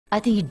I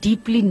think he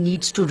deeply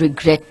needs to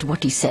regret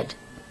what he said.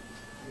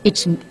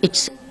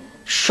 It's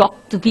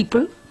shocked the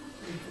people,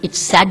 it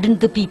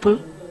saddened the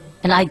people,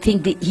 and I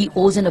think that he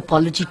owes an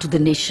apology to the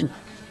nation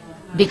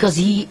because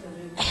he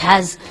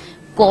has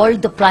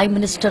called the Prime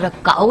Minister a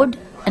coward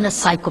and a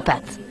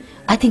psychopath.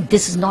 I think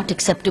this is not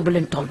acceptable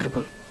and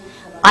tolerable.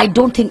 I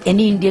don't think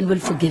any Indian will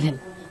forgive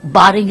him,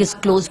 barring his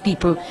close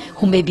people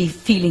who may be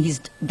feeling he's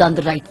done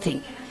the right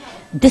thing.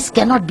 This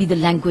cannot be the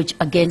language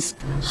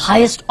against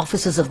highest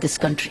officers of this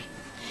country.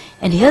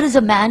 And here is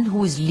a man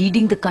who is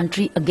leading the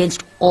country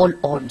against all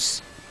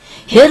odds.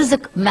 Here is a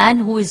man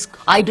who is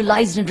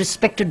idolized and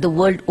respected the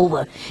world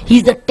over.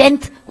 He's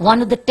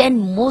one of the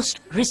 10 most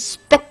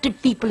respected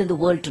people in the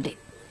world today.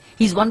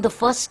 He's one of the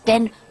first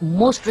 10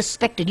 most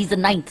respected. He's the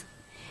ninth.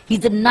 He's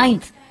the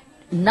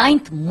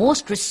ninth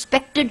most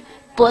respected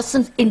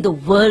person in the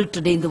world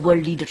today, in the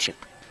world leadership.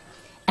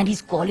 And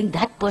he's calling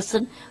that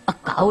person a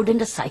coward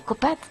and a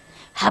psychopath.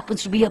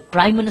 Happens to be a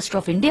Prime Minister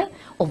of India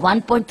of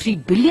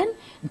 1.3 billion.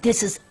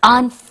 This is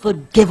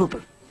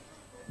unforgivable.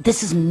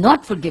 This is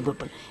not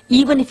forgivable.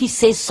 Even if he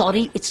says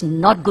sorry, it's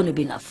not going to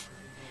be enough.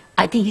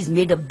 I think he's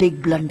made a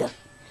big blunder.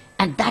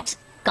 And that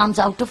comes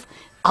out of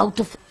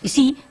you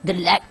see,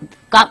 the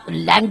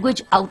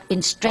language out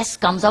in stress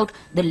comes out,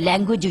 the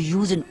language you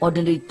use in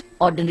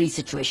ordinary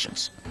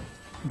situations.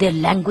 Their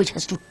language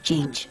has to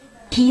change.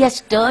 He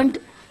has turned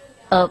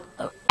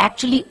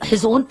actually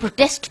his own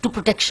protest to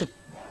protection.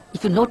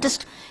 If you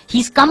noticed,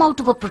 he's come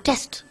out of a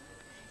protest.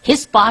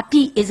 His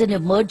party is an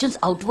emergence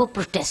out of a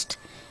protest,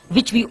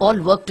 which we all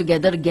work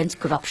together against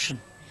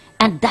corruption.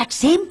 And that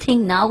same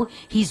thing now,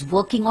 he's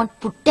working on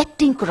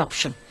protecting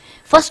corruption.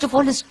 First of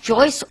all, his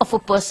choice of a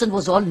person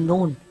was all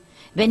known.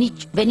 When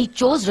he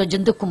chose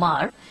Rajendra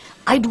Kumar,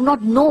 I do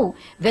not know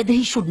whether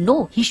he should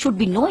know. He should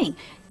be knowing.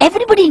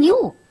 Everybody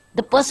knew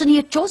the person he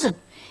had chosen.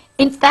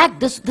 In fact,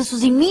 this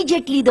was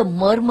immediately the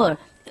murmur.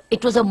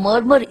 It was a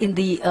murmur in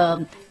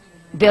the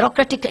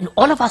bureaucratic and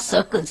all of our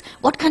circles.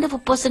 What kind of a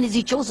person is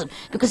he chosen?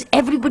 Because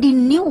everybody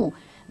knew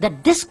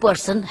that this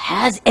person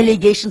has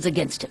allegations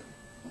against him.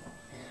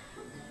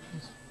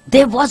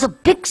 There was a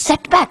big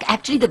setback.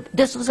 Actually,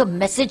 this was a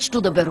message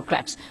to the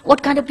bureaucrats.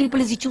 What kind of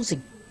people is he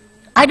choosing?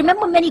 I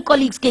remember many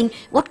colleagues saying,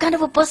 what kind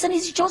of a person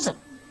is he chosen?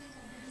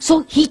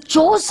 So he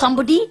chose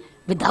somebody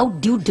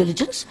without due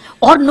diligence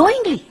or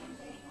knowingly.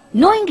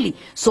 Knowingly.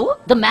 So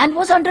the man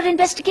was under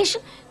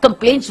investigation.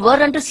 Complaints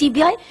were under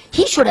CBI.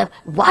 He should have.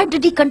 Why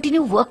did he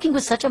continue working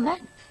with such a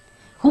man?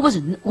 Who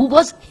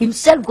was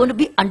himself going to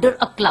be under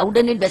a cloud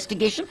and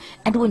investigation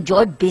and who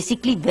enjoyed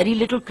basically very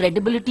little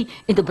credibility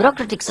in the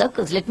bureaucratic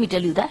circles, let me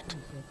tell you that.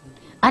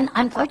 And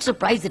I'm quite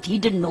surprised that he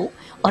didn't know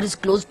or his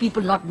close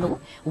people not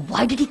know.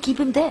 Why did he keep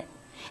him there?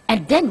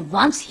 And then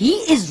once he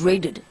is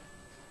raided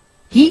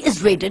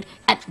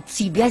and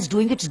CBI is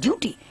doing its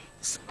duty.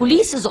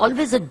 Police is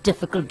always a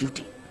difficult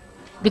duty.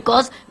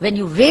 Because when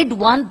you raid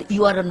one,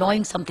 you are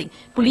annoying something.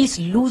 Police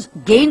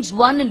gains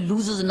one and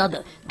loses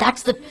another.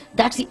 That's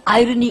the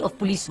irony of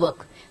police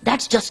work.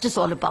 That's justice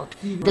all about.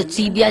 The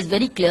CBI has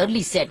very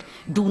clearly said,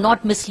 do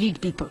not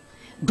mislead people,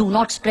 do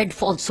not spread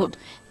falsehood,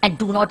 and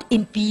do not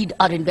impede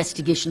our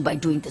investigation by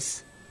doing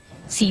this.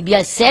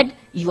 CBI said,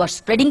 you are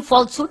spreading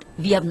falsehood.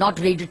 We have not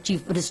raided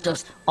Chief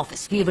Minister's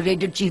office. We have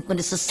raided Chief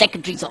Minister's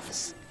Secretary's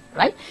office.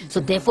 Right? So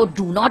therefore,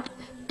 do not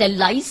tell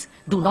lies,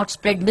 do not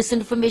spread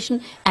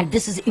misinformation, and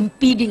this is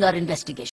impeding our investigation.